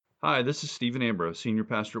Hi, this is Stephen Ambrose, Senior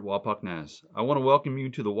Pastor at Wapak Naz. I want to welcome you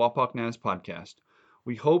to the Wapak Naz podcast.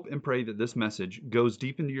 We hope and pray that this message goes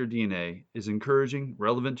deep into your DNA, is encouraging,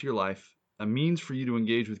 relevant to your life, a means for you to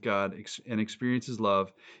engage with God and experience His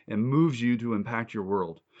love, and moves you to impact your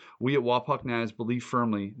world. We at Wapak Naz believe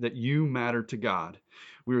firmly that you matter to God.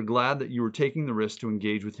 We are glad that you are taking the risk to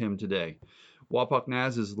engage with Him today. Wapak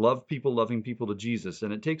Naz is love people loving people to Jesus,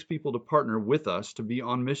 and it takes people to partner with us to be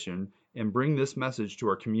on mission and bring this message to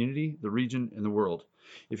our community, the region, and the world.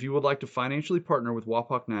 If you would like to financially partner with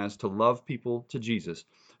Wapak Naz to love people to Jesus,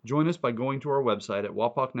 join us by going to our website at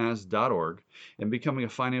wapaknaz.org and becoming a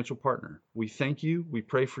financial partner. We thank you, we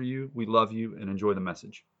pray for you, we love you, and enjoy the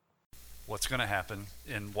message. What's going to happen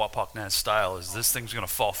in Wapak Naz style is this thing's going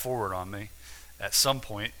to fall forward on me at some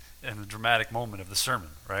point in the dramatic moment of the sermon,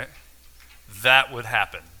 right? That would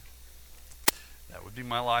happen. That would be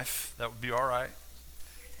my life. That would be all right.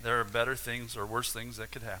 There are better things or worse things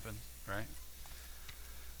that could happen, right?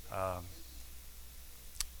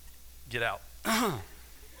 Get out.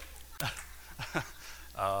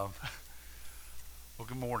 Well,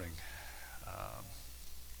 good morning.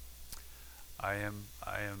 I am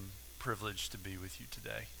privileged to be with you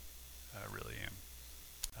today. I really am.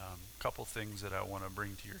 A couple things that I want to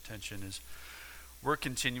bring to your attention is we're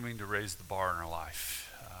continuing to raise the bar in our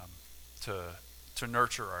life, to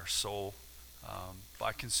nurture our soul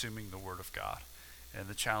by consuming the Word of God. And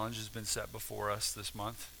the challenge has been set before us this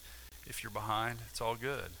month. If you're behind, it's all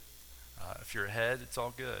good. If you're ahead, it's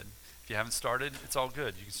all good. If you haven't started, it's all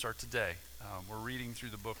good. You can start today. We're reading through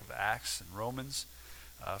the book of Acts and Romans,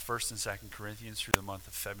 1st and 2nd Corinthians through the month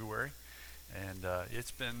of February. And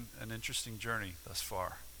it's been an interesting journey thus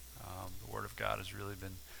far. The Word of God has really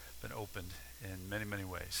been opened in many, many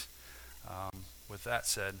ways. With that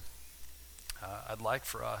said, I'd like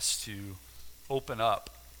for us to open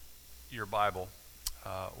up your Bible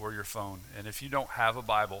or your phone. And if you don't have a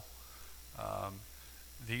Bible,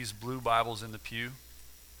 these blue Bibles in the pew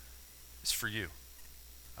is for you.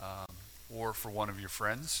 Or for one of your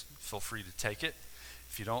friends. Feel free to take it.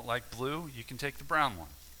 If you don't like blue, you can take the brown one.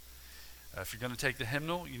 If you're going to take the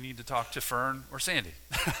hymnal, you need to talk to Fern or Sandy.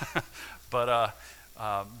 But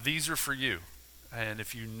these are for you. And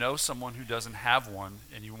if you know someone who doesn't have one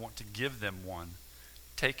and you want to give them one,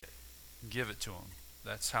 take it. Give it to them.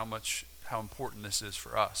 That's how important this is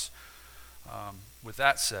for us. With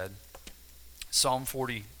that said, Psalm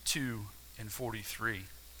 42 and 43.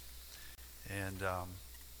 And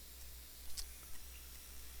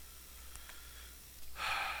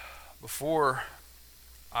before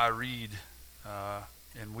I read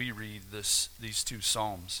and we read these two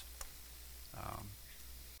Psalms,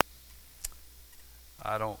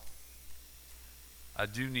 I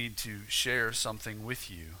do need to share something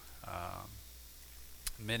with you.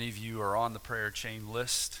 Many of you are on the prayer chain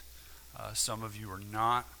list. Some of you are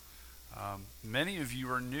not. Many of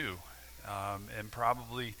you are new and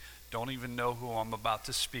probably don't even know who I'm about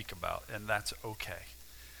to speak about, and that's okay.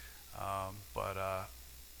 But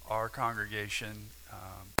our congregation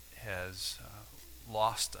has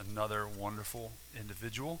lost another wonderful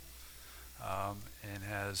individual and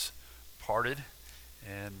has parted,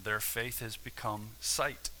 and their faith has become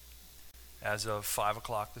sight as of 5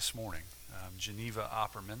 o'clock this morning. Geneva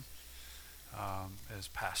Opperman has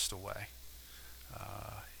passed away,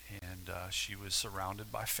 and she was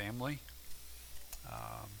surrounded by family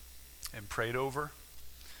and prayed over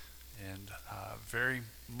and very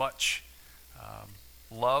much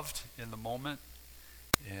loved in the moment.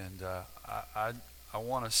 And I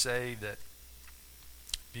want to say that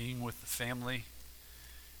being with the family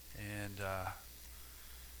and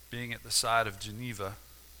being at the side of Geneva,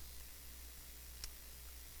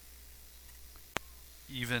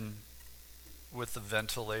 even with the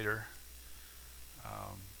ventilator,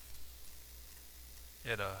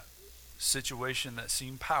 in a situation that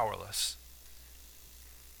seemed powerless,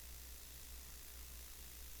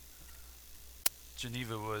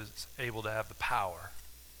 Geneva was able to have the power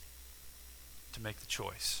to make the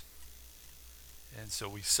choice. And so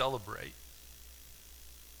we celebrate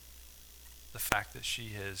the fact that she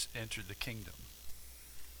has entered the kingdom.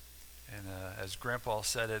 And as Grandpa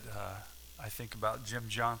said it, I think about Jim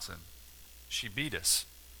Johnson. She beat us.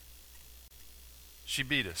 She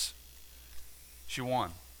beat us. She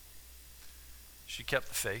won. She kept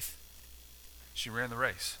the faith. She ran the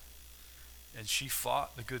race. And she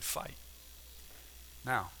fought the good fight.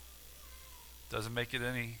 Now, doesn't make it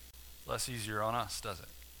any less easier on us, does it?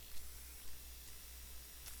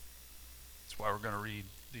 That's why we're going to read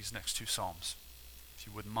these next two Psalms, if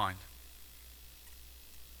you wouldn't mind.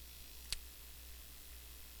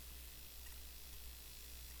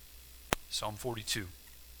 Psalm 42.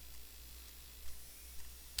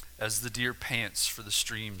 as the deer pants for the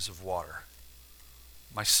streams of water.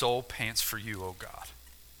 My soul pants for you, O God.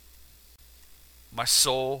 My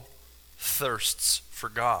soul thirsts for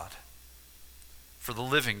God, for the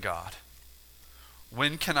living God.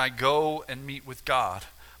 When can I go and meet with God?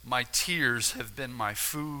 My tears have been my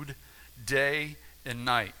food day and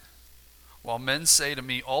night. While men say to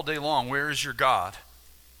me all day long, where is your God?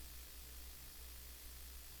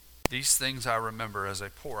 These things I remember as I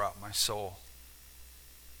pour out my soul.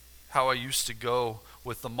 How I used to go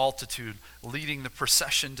with the multitude, leading the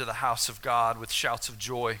procession to the house of God with shouts of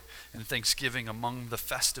joy and thanksgiving among the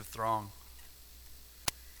festive throng.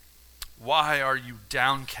 Why are you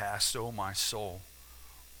downcast, O my soul?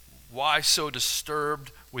 Why so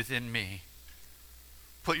disturbed within me?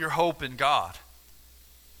 Put your hope in God,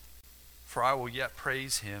 for I will yet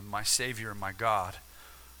praise him, my Savior and my God.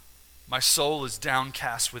 My soul is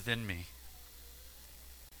downcast within me.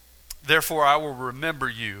 Therefore I will remember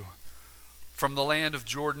you from the land of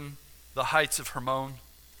Jordan, the heights of Hermon,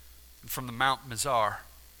 and from the Mount Mizar.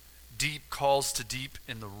 Deep calls to deep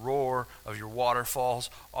in the roar of your waterfalls.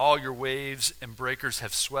 All your waves and breakers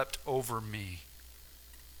have swept over me.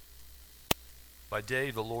 By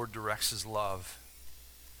day the Lord directs his love.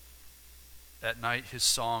 At night his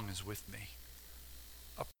song is with me.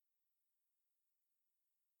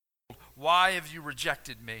 Why have you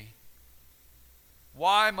rejected me?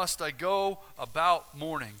 Why must I go about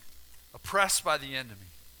mourning, oppressed by the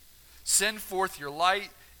enemy? Send forth your light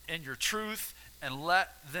and your truth, and let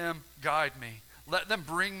them guide me. Let them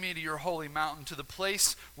bring me to your holy mountain, to the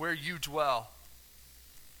place where you dwell.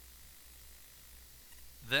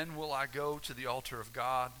 Then will I go to the altar of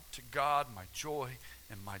God, to God my joy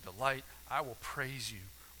and my delight. I will praise you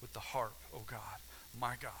with the harp, O God,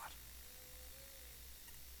 my God.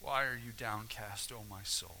 Why are you downcast, O my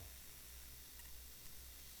soul?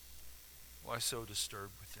 Why so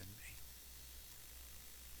disturbed within me?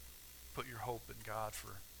 Put your hope in God,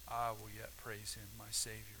 for I will yet praise him, my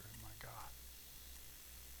Savior and my God.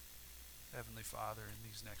 Heavenly Father, in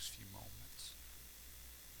these next few moments,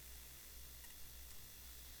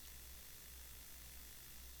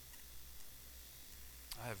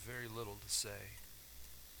 I have very little to say,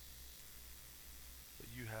 but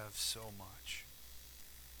you have so much.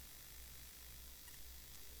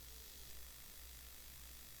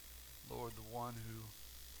 Lord, the one who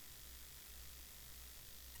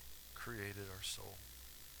created our soul,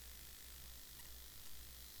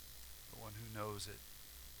 the one who knows it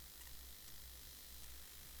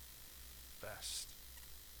best.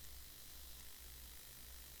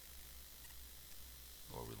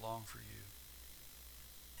 Lord, we long for you.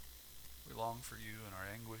 We long for you in our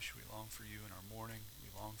anguish. We long for you in our mourning. We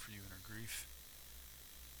long for you in our grief.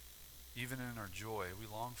 Even in our joy, we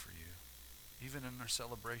long for you. Even in our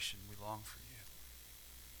celebration, we long for you.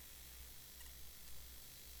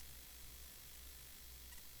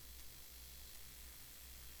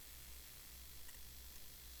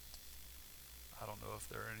 I don't know if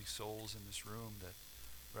there are any souls in this room that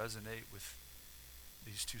resonate with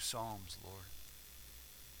these two psalms, Lord.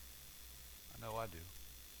 I know I do.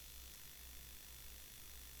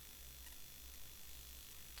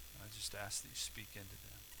 I just ask that you speak into them.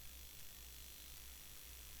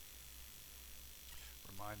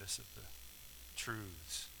 Remind us of the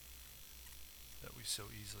truths that we so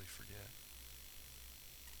easily forget.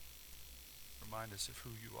 Remind us of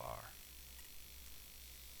who you are.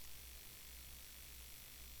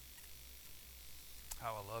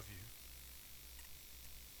 How I love you.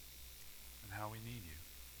 And how we need you.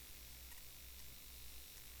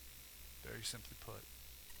 Very simply put,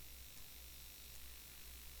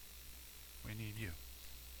 we need you.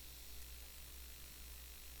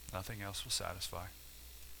 Nothing else will satisfy.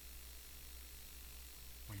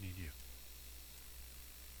 We need you.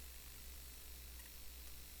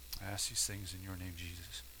 I ask these things in your name,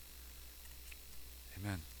 Jesus.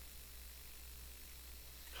 Amen.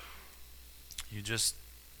 You just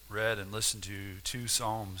read and listened to two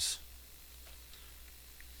psalms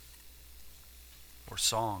or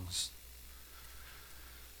songs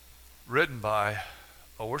written by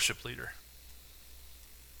a worship leader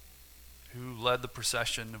who led the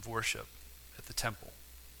procession of worship at the temple,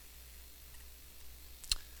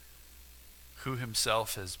 who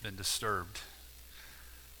himself has been disturbed.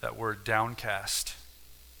 That word downcast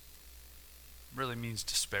really means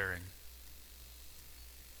despairing,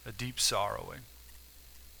 a deep sorrowing.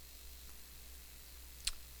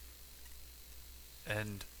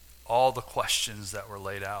 And all the questions that were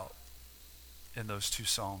laid out in those two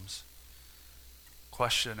psalms,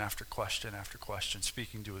 question after question after question,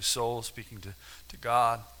 speaking to his soul, speaking to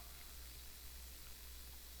God.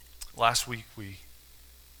 Last week we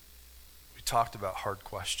talked about hard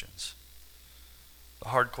questions. The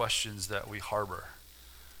hard questions that we harbor,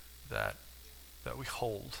 that we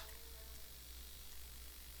hold.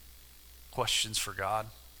 Questions for God,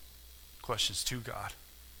 questions to God.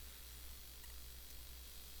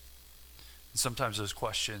 And sometimes those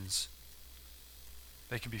questions,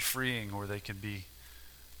 they can be freeing or they can be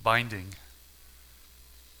binding.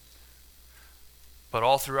 But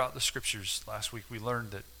all throughout the scriptures, last week we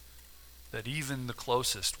learned that even the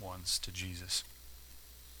closest ones to Jesus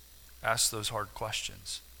ask those hard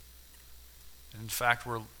questions. And in fact,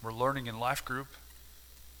 we're learning in life group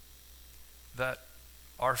that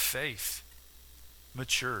our faith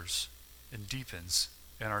matures and deepens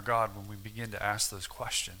in our God when we begin to ask those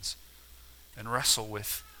questions and wrestle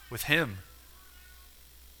with Him.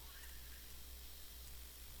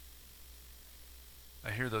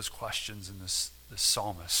 I hear those questions in this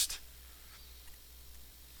psalmist.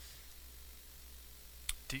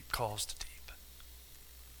 Deep calls to deep.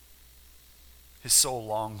 His soul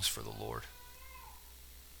longs for the Lord,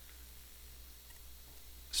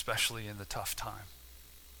 especially in the tough time.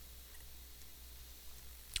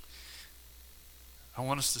 I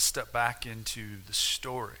want us to step back into the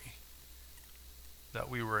story that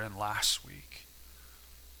we were in last week.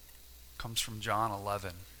 It comes from John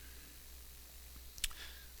 11.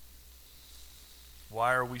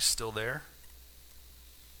 Why are we still there?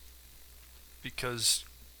 Because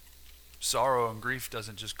sorrow and grief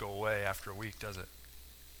doesn't just go away after a week, does it?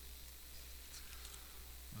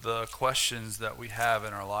 The questions that we have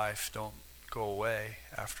in our life don't go away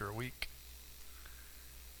after a week.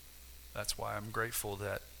 That's why I'm grateful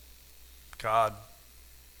that God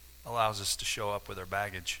allows us to show up with our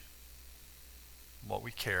baggage, what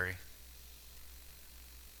we carry,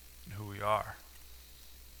 and who we are.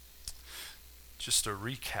 Just to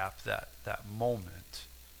recap that moment.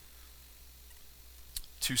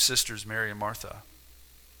 Two sisters, Mary and Martha,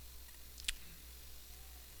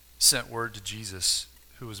 sent word to Jesus,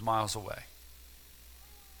 who was miles away.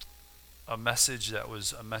 A message that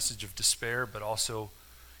was a message of despair, but also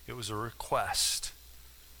it was a request,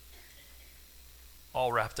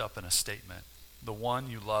 all wrapped up in a statement. The one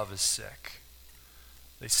you love is sick.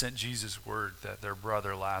 They sent Jesus word that their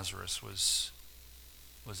brother Lazarus was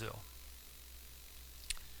ill.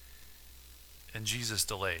 And Jesus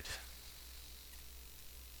delayed.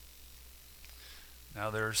 Now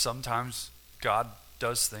there are sometimes God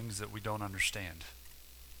does things that we don't understand,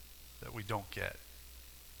 that we don't get.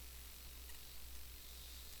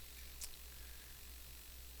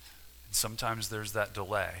 And sometimes there's that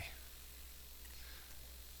delay.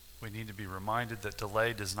 We need to be reminded that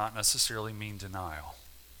delay does not necessarily mean denial.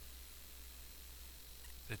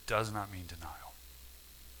 It does not mean denial.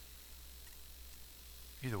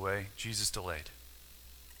 Either way, Jesus delayed.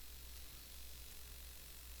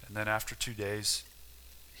 And then after 2 days,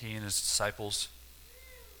 he and his disciples,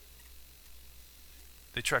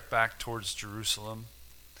 they trekked back towards Jerusalem.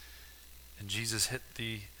 And Jesus hit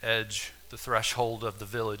the edge, the threshold of the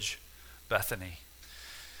village, Bethany.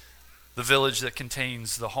 The village that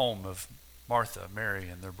contains the home of Martha, Mary,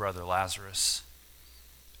 and their brother Lazarus.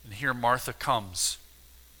 And here Martha comes,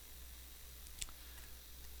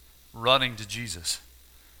 running to Jesus.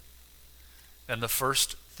 And the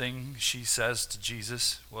first thing she says to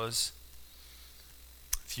Jesus was,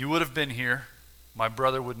 "If you would have been here, my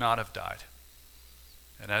brother would not have died."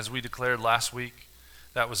 And as we declared last week,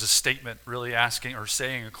 that was a statement really asking or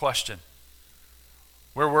saying a question.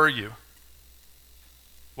 Where were you?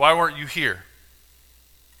 Why weren't you here?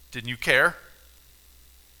 Didn't you care?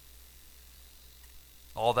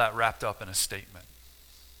 All that wrapped up in a statement.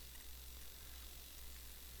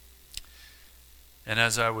 And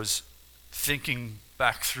as I was thinking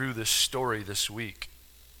back through this story this week,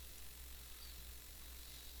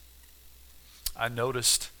 I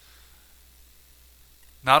noticed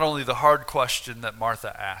not only the hard question that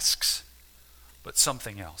Martha asks, but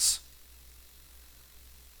something else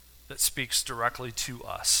that speaks directly to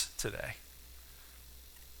us today.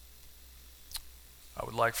 I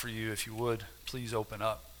would like for you, if you would, please open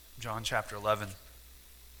up John chapter 11.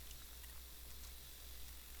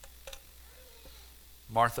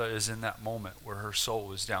 Martha is in that moment where her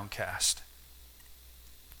soul is downcast.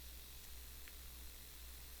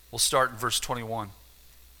 We'll start in verse 21.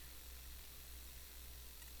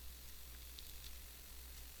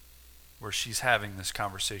 Where she's having this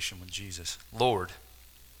conversation with Jesus. "Lord,"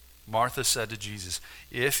 Martha said to Jesus,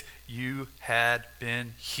 "if you had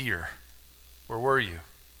been here, where were you?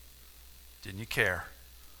 Didn't you care?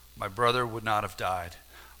 My brother would not have died.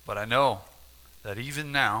 But I know that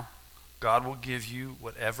even now, God will give you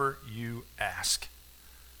whatever you ask."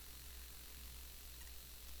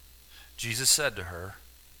 Jesus said to her,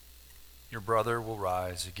 "Your brother will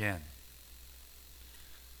rise again."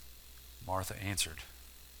 Martha answered,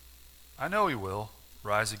 "I know he will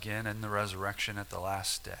rise again in the resurrection at the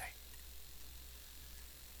last day."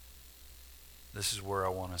 This is where I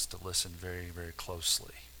want us to listen very, very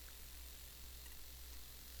closely.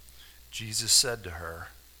 Jesus said to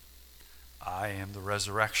her, "I am the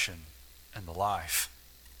resurrection and the life.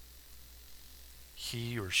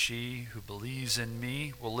 He or she who believes in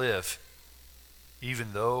me will live,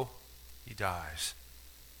 even though he dies.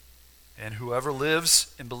 And whoever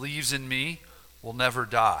lives and believes in me will never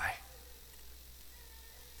die."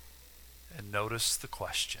 And notice the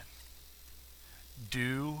question.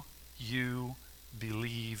 Do you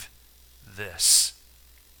believe this?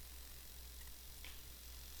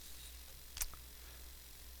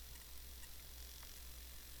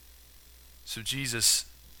 So Jesus,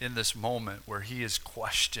 in this moment where he is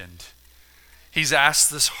questioned, he's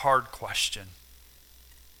asked this hard question.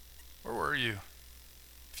 Where were you?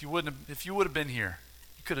 If you would have been here,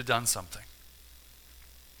 you could have done something.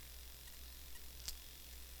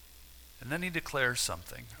 And then he declares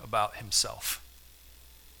something about himself.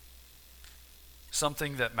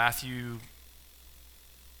 Something that Matthew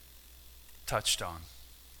touched on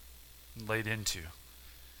and laid into.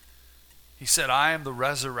 He said, "I am the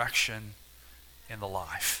resurrection and the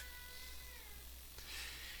life."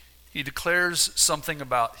 He declares something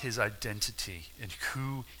about his identity and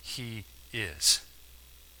who he is.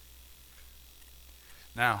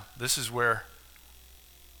 Now, this is where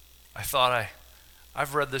I thought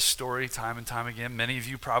I've read this story time and time again. Many of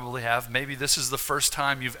you probably have. Maybe this is the first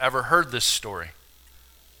time you've ever heard this story.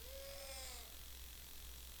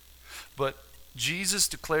 But Jesus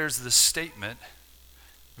declares this statement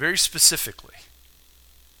very specifically.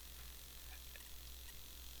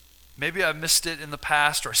 Maybe I missed it in the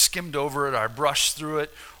past, or I skimmed over it, or I brushed through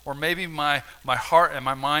it, or maybe my heart and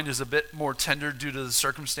my mind is a bit more tender due to the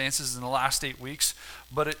circumstances in the last 8 weeks,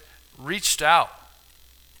 but it reached out.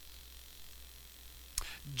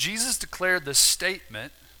 Jesus declared this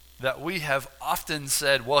statement that we have often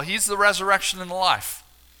said, well, he's the resurrection and the life,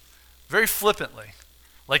 very flippantly,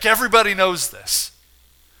 like everybody knows this.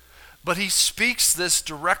 But he speaks this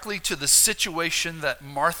directly to the situation that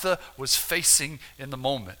Martha was facing in the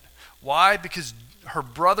moment. Why? Because her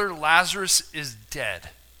brother Lazarus is dead.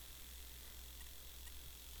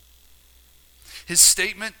 His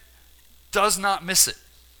statement does not miss it,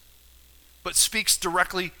 but speaks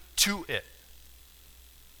directly to it.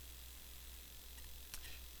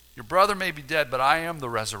 Your brother may be dead, but I am the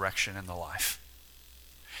resurrection and the life.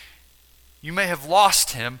 You may have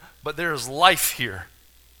lost him, but there is life here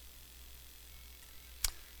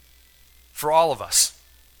for all of us.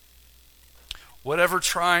 Whatever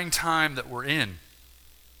trying time that we're in,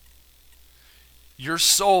 your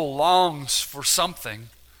soul longs for something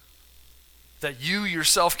that you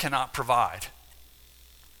yourself cannot provide.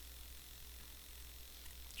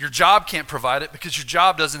 Your job can't provide it because your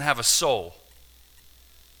job doesn't have a soul.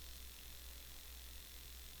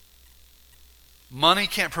 Money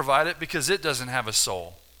can't provide it because it doesn't have a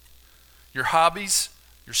soul. Your hobbies,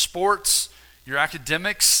 your sports, your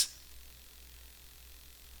academics,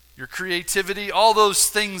 your creativity, all those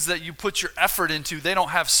things that you put your effort into, they don't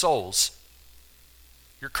have souls.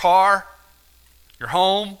 Your car, your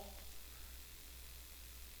home,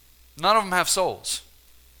 none of them have souls.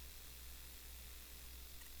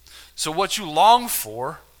 So what you long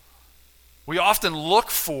for, we often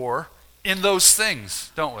look for in those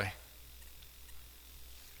things, don't we?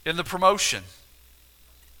 In the promotion.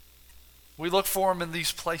 We look for them in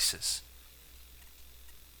these places.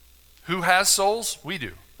 Who has souls? We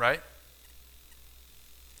do, right?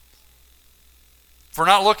 If we're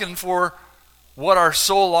not looking for what our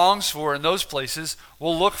soul longs for in those places,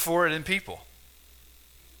 we'll look for it in people,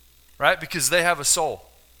 right? Because they have a soul.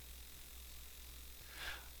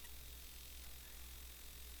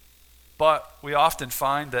 But we often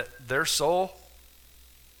find that their soul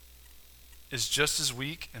is just as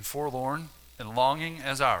weak and forlorn and longing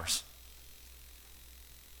as ours.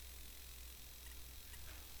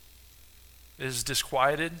 It is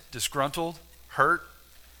disquieted, disgruntled, hurt,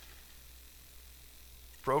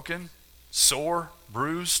 broken, sore,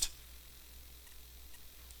 bruised.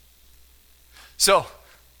 So,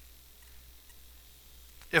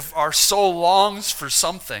 if our soul longs for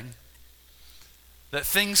something that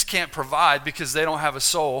things can't provide because they don't have a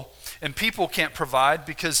soul, and people can't provide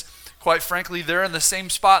because, quite frankly, they're in the same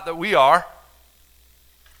spot that we are,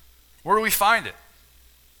 where do we find it?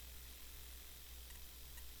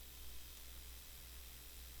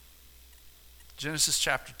 Genesis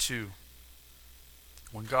chapter 2,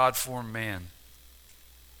 when God formed man,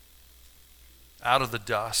 out of the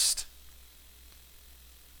dust.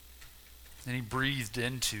 And he breathed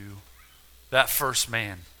into that first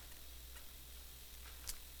man.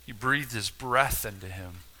 He breathed his breath into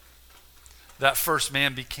him. That first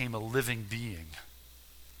man became a living being.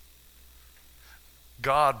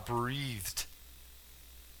 God breathed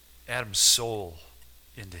Adam's soul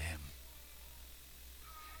into him.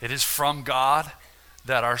 It is from God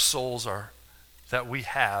that our souls are, that we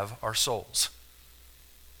have our souls.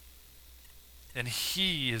 And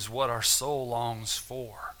he is what our soul longs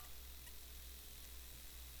for.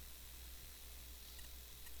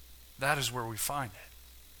 That is where we find it.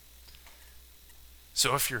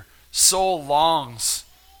 So if your soul longs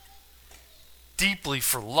deeply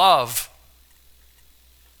for love,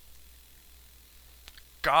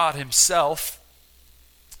 God himself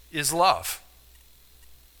is love.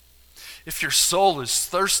 If your soul is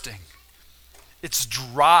thirsting, it's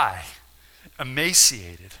dry,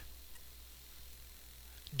 emaciated,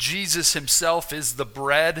 Jesus himself is the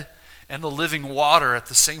bread and the living water at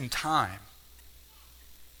the same time.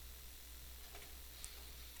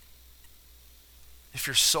 If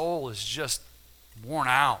your soul is just worn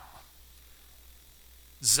out,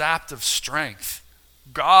 zapped of strength,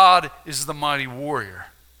 God is the mighty warrior.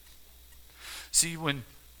 See, when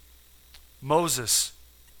Moses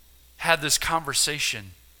had this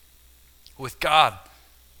conversation with God,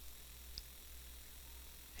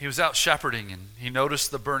 he was out shepherding and he noticed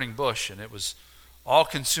the burning bush, and it was all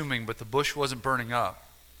consuming, but the bush wasn't burning up.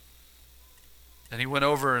 And he went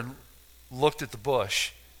over and looked at the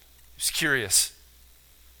bush. He was curious.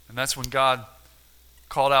 And that's when God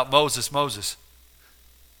called out, Moses, Moses,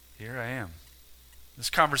 here I am. This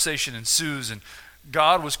conversation ensues, and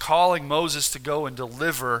God was calling Moses to go and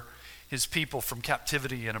deliver his people from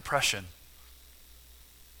captivity and oppression.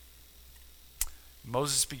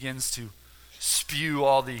 Moses begins to spew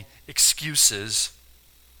all the excuses.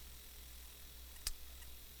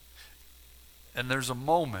 And there's a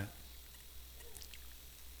moment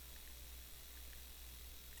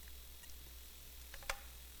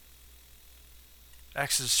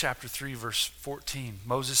Exodus chapter 3, verse 14.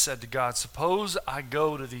 Moses said to God, suppose I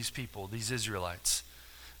go to these people, these Israelites,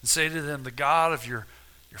 and say to them, the God of your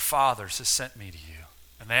fathers has sent me to you.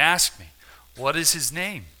 And they ask me, what is his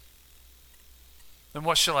name? Then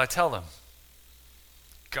what shall I tell them?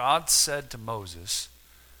 God said to Moses,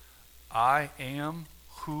 I am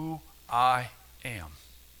who I am.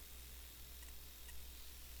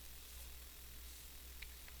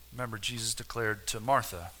 Remember, Jesus declared to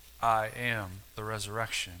Martha, I am the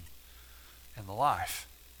resurrection and the life.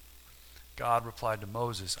 God replied to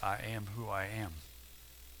Moses, I am who I am.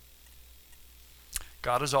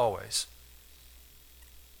 God is always.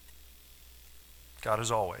 God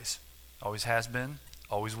is always. Always has been,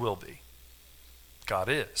 always will be. God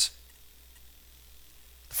is.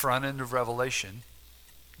 The front end of Revelation,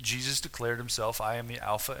 Jesus declared himself, I am the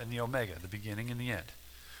Alpha and the Omega, the beginning and the end,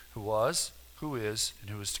 who was, who is,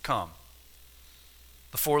 and who is to come.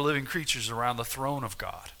 The four living creatures around the throne of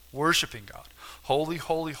God, worshiping God. Holy,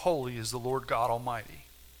 holy, holy is the Lord God Almighty,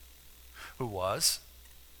 who was,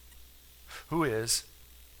 who is,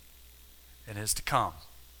 and is to come.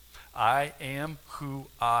 I am who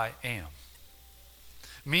I am.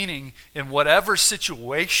 Meaning, in whatever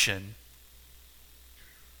situation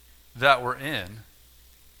that we're in,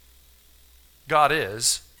 God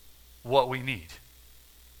is what we need.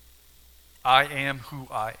 I am who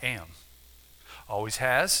I am. Always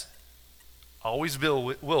has, always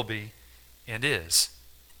will be, and is.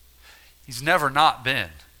 He's never not been.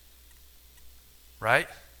 Right?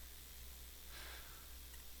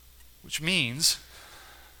 Which means,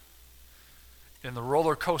 in the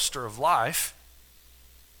roller coaster of life,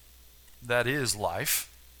 that is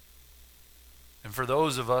life. And for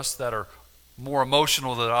those of us that are more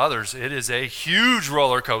emotional than others, it is a huge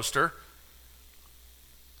roller coaster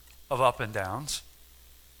of up and downs.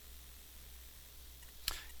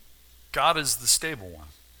 God is the stable one,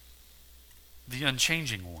 the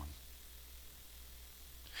unchanging one.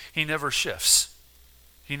 He never shifts.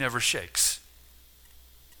 He never shakes.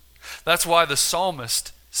 That's why the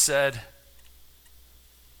psalmist said,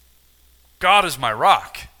 God is my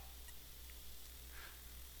rock,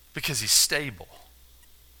 because he's stable.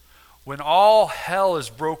 When all hell is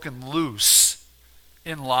broken loose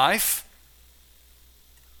in life,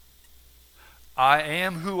 I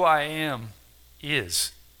am who I am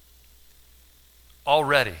is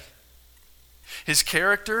already. His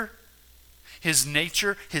character, his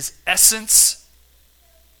nature, his essence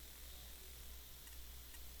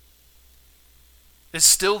is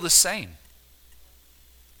still the same.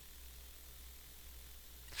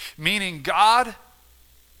 Meaning God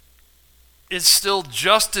is still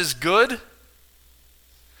just as good.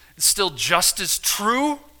 It's still just as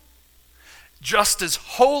true, just as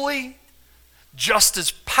holy, just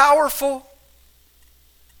as powerful,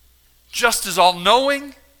 just as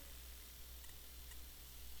all-knowing,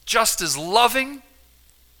 just as loving.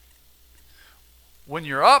 When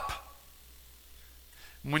you're up,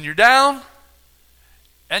 when you're down,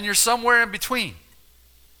 and you're somewhere in between.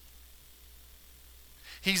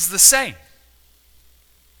 He's the same.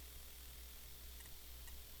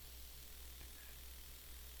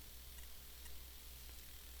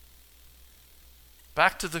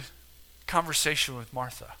 Back to the conversation with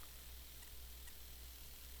Martha.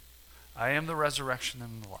 I am the resurrection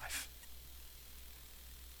and the life.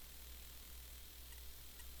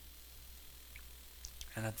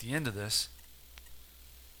 And at the end of this,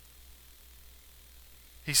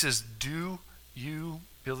 he says, do you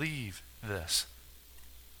believe this?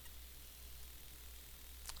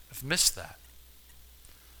 I've missed that.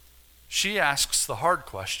 She asks the hard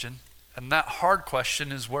question, and that hard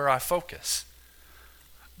question is where I focus.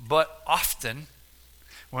 But often,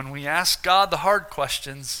 when we ask God the hard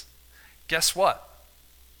questions, guess what?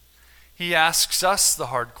 He asks us the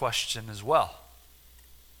hard question as well.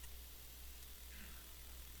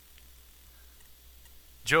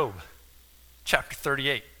 Job, chapter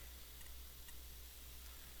 38.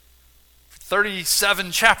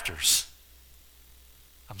 37 chapters.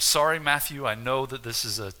 I'm sorry, Matthew, I know that this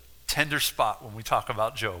is a tender spot when we talk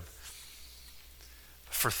about Job.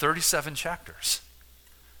 For 37 chapters,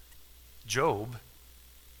 Job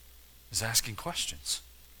is asking questions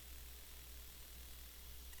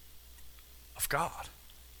of God.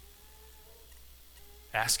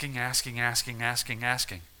 Asking.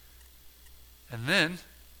 And then,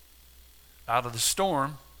 out of the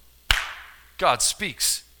storm, God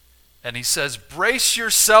speaks. And he says, brace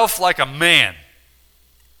yourself like a man.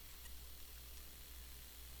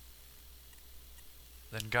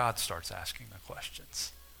 Then God starts asking the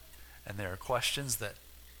questions. And there are questions that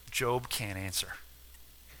Job can't answer.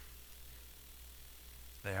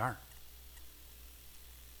 They aren't.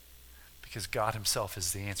 Because God himself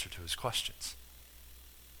is the answer to his questions.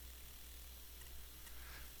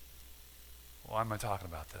 Why am I talking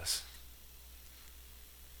about this?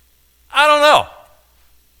 I don't know.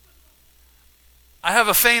 I have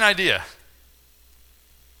a faint idea.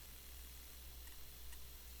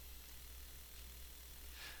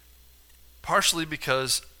 Partially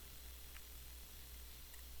because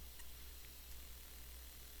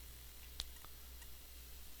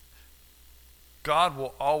God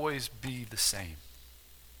will always be the same.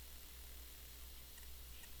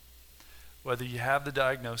 Whether you have the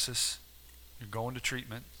diagnosis, you're going to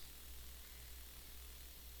treatment,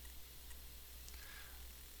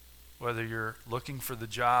 whether you're looking for the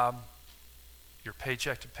job, you're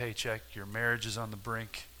paycheck to paycheck, your marriage is on the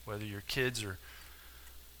brink, whether your kids are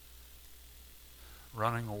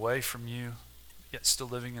running away from you, yet still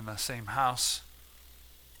living in the same house,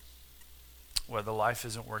 whether life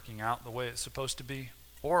isn't working out the way it's supposed to be,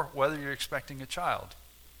 or whether you're expecting a child,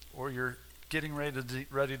 or you're getting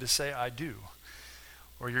ready to say, I do,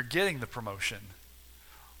 or you're getting the promotion,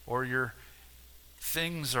 or your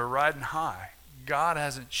things are riding high. God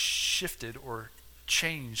hasn't shifted or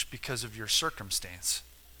changed because of your circumstance.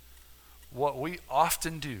 What we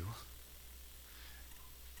often do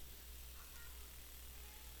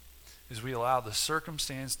is we allow the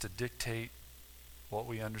circumstance to dictate what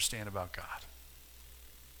we understand about God.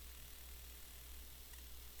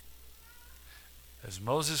 As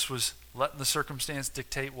Moses was letting the circumstance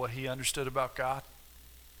dictate what he understood about God,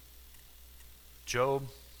 Job,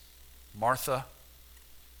 Martha,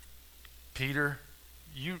 Peter,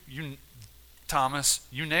 you Thomas,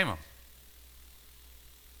 you name them.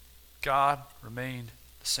 God remained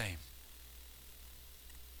the same.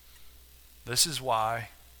 This is why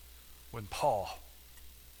when Paul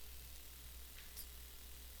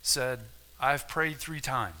said, I've prayed 3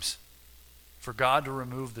 times for God to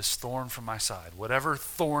remove this thorn from my side, whatever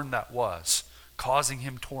thorn that was, causing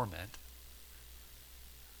him torment,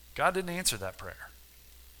 God didn't answer that prayer.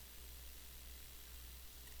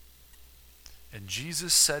 And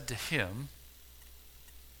Jesus said to him,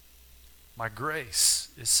 my grace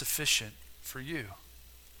is sufficient for you.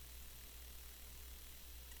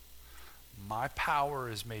 My power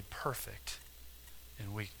is made perfect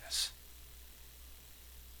in weakness.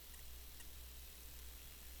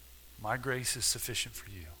 My grace is sufficient for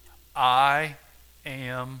you. I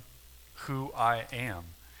am who I am.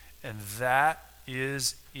 And that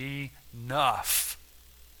is enough.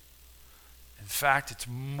 In fact, it's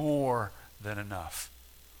more than enough.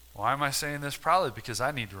 Why am I saying this? Probably because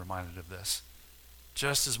I need reminded of this.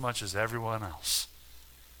 just as much as everyone else.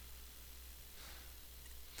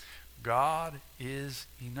 God is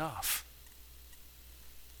enough.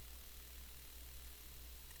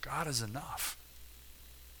 God is enough.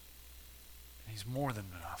 And He's more than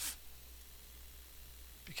enough.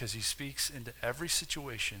 Because He speaks into every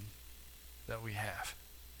situation that we have.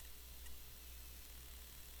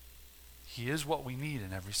 He is what we need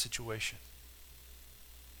in every situation.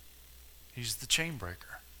 He's the chain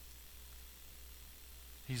breaker.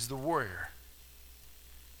 He's the warrior.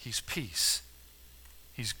 He's peace.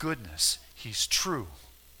 He's goodness. He's true.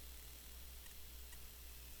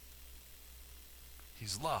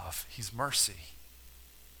 He's love. He's mercy.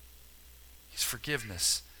 He's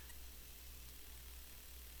forgiveness.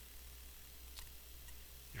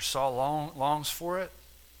 Your soul longs for it.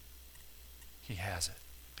 He has it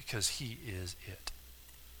because He is it.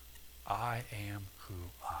 I am who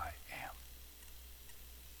I am.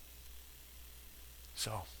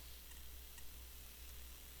 So,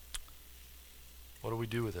 what do we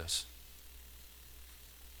do with this?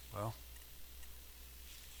 Well,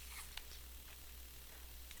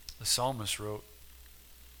 the psalmist wrote,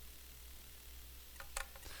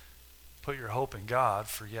 "Put your hope in God,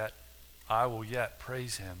 for yet I will yet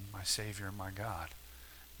praise Him, my Savior and my God."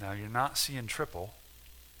 Now, you're not seeing triple.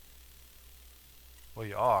 Well,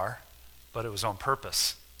 you are, but it was on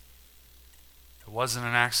purpose. It wasn't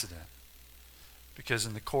an accident. Because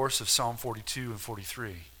in the course of Psalm 42 and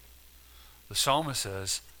 43, the psalmist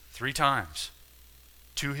says 3 times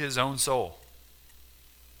to his own soul,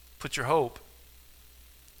 put your hope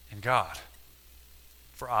in God.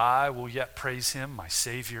 For I will yet praise Him, my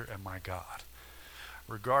Savior and my God.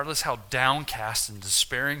 Regardless how downcast and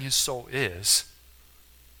despairing his soul is,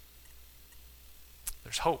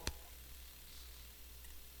 there's hope.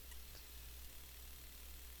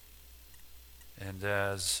 And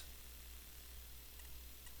as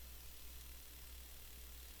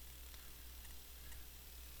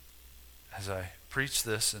I preached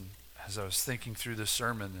this and as I was thinking through this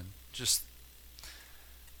sermon and just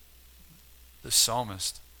this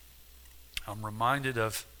psalmist, I'm reminded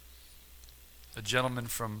of a gentleman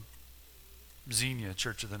from Xenia,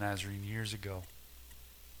 Church of the Nazarene, years ago.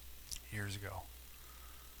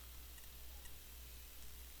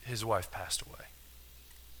 His wife passed away.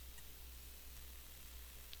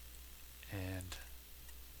 And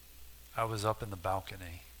I was up in the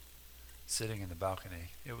balcony, sitting in the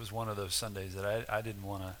balcony. It was one of those Sundays that I didn't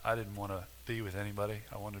want to be with anybody.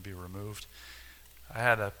 I wanted to be removed. I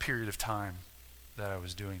had a period of time that I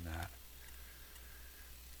was doing that.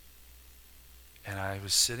 And I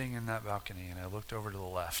was sitting in that balcony and I looked over to the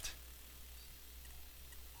left.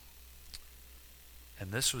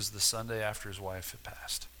 And this was the Sunday after his wife had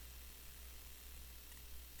passed.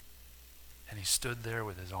 And he stood there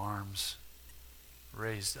with his arms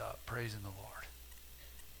raised up, praising the Lord.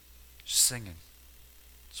 Just singing.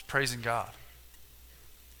 Just praising God.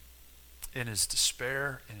 In his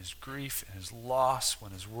despair, in his grief, in his loss,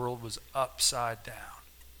 when his world was upside down.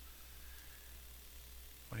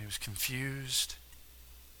 When he was confused.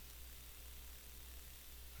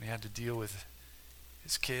 When he had to deal with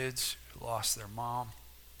his kids who lost their mom.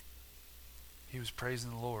 He was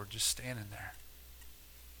praising the Lord, just standing there.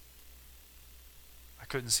 I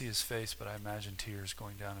couldn't see his face, but I imagined tears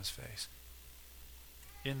going down his face.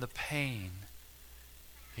 In the pain,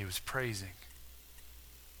 he was praising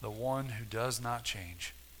the one who does not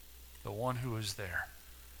change, the one who is there.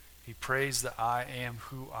 He praised that I am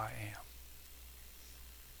who I am.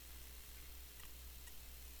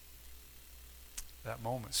 That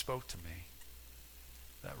moment spoke to me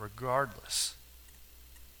that regardless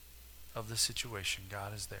of the situation,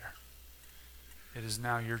 God is there. It is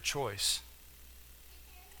now your choice.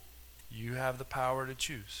 You have the power to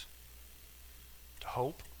choose to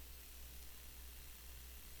hope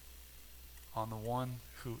on the one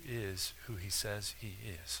who is who he says he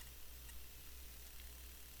is.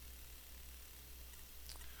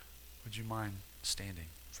 Would you mind standing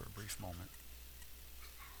for a brief moment?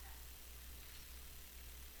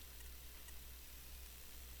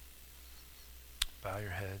 Bow your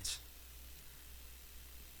heads.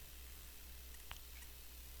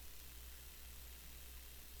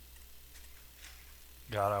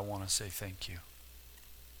 God, I want to say thank you.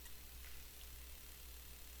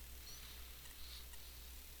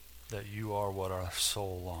 That you are what our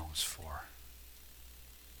soul longs for.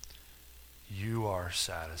 You are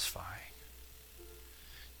satisfying.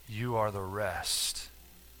 You are the rest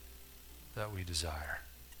that we desire.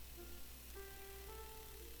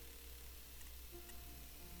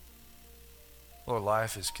 Lord,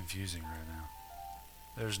 life is confusing right now.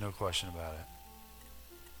 There's no question about it.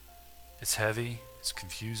 It's heavy, It's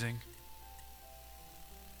confusing.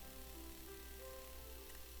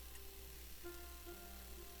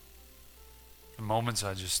 In moments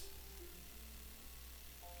I just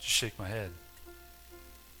shake my head.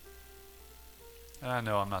 And I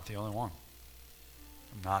know I'm not the only one.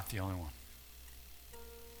 I'm not the only one.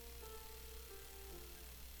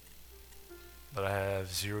 But I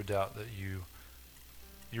have zero doubt that you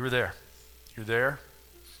were there. You're there.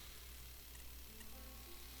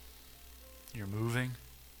 You're moving.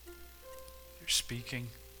 You're speaking.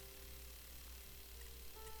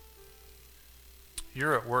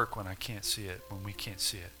 You're at work when I can't see it, when we can't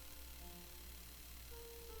see it.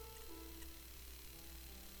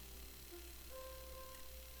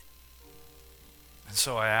 And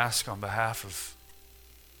so I ask on behalf of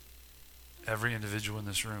every individual in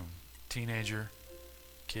this room, teenager,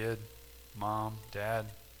 kid, mom, dad,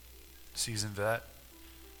 seasoned vet,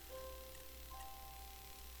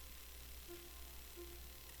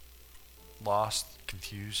 lost,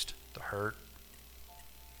 confused, the hurt.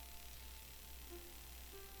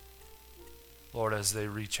 Lord, as they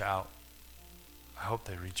reach out, I hope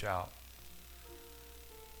they reach out.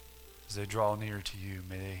 As they draw near to you,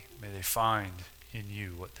 may they find in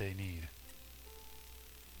you what they need.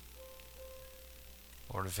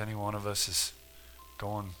 Lord, if any one of us is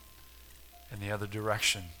going in the other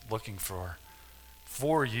direction, looking for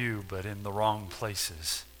you, but in the wrong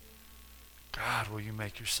places, God, will you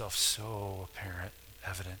make yourself so apparent,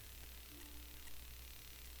 evident?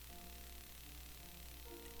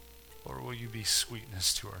 Lord, will you be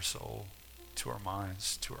sweetness to our soul, to our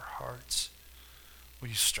minds, to our hearts? Will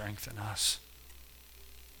you strengthen us?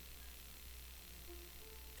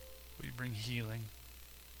 Will you bring healing?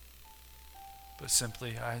 But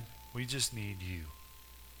simply, we just need you.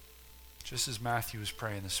 Just as Matthew was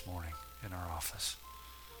praying this morning in our office.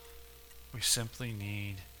 We simply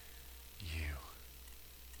need you.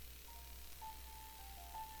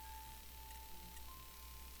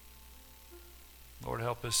 Lord,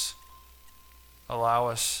 help us. Allow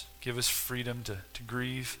us. Give us freedom to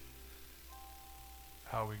grieve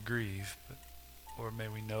how we grieve. But Lord, may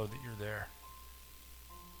we know that you're there.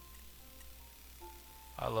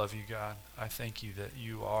 I love you, God. I thank you that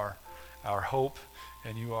you are our hope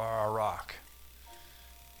and you are our rock.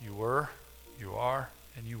 You were, you are,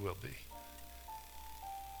 and you will be.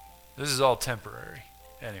 This is all temporary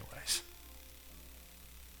anyways.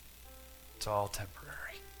 It's all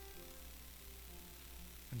temporary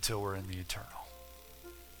until we're in the eternal.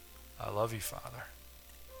 I love you, Father.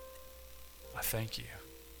 I thank you.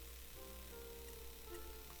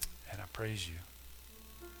 And I praise you.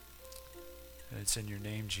 And it's in your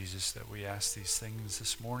name, Jesus, that we ask these things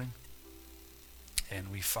this morning. And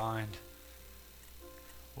we find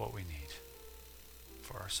what we need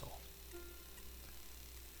for our soul.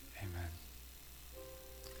 Amen.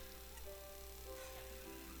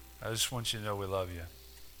 I just want you to know we love you.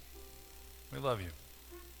 We love you.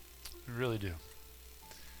 We really do.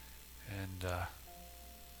 And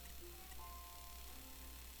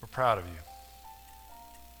we're proud of you.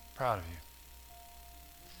 Proud of you.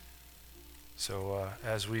 So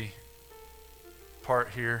as we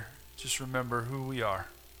part here, just remember who we are.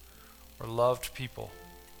 We're loved people,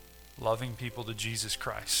 loving people to Jesus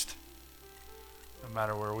Christ, no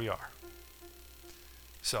matter where we are.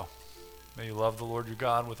 So, may you love the Lord your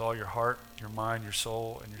God with all your heart, your mind, your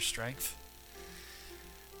soul, and your strength.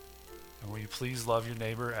 And will you please love your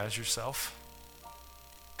neighbor as yourself?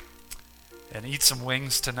 And eat some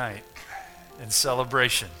wings tonight in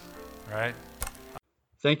celebration, right?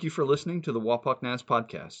 Thank you for listening to the Wapak Naz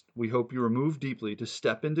podcast. We hope you are moved deeply to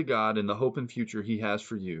step into God and the hope and future He has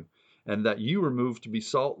for you, and that you are moved to be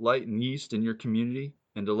salt, light, and yeast in your community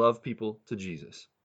and to love people to Jesus.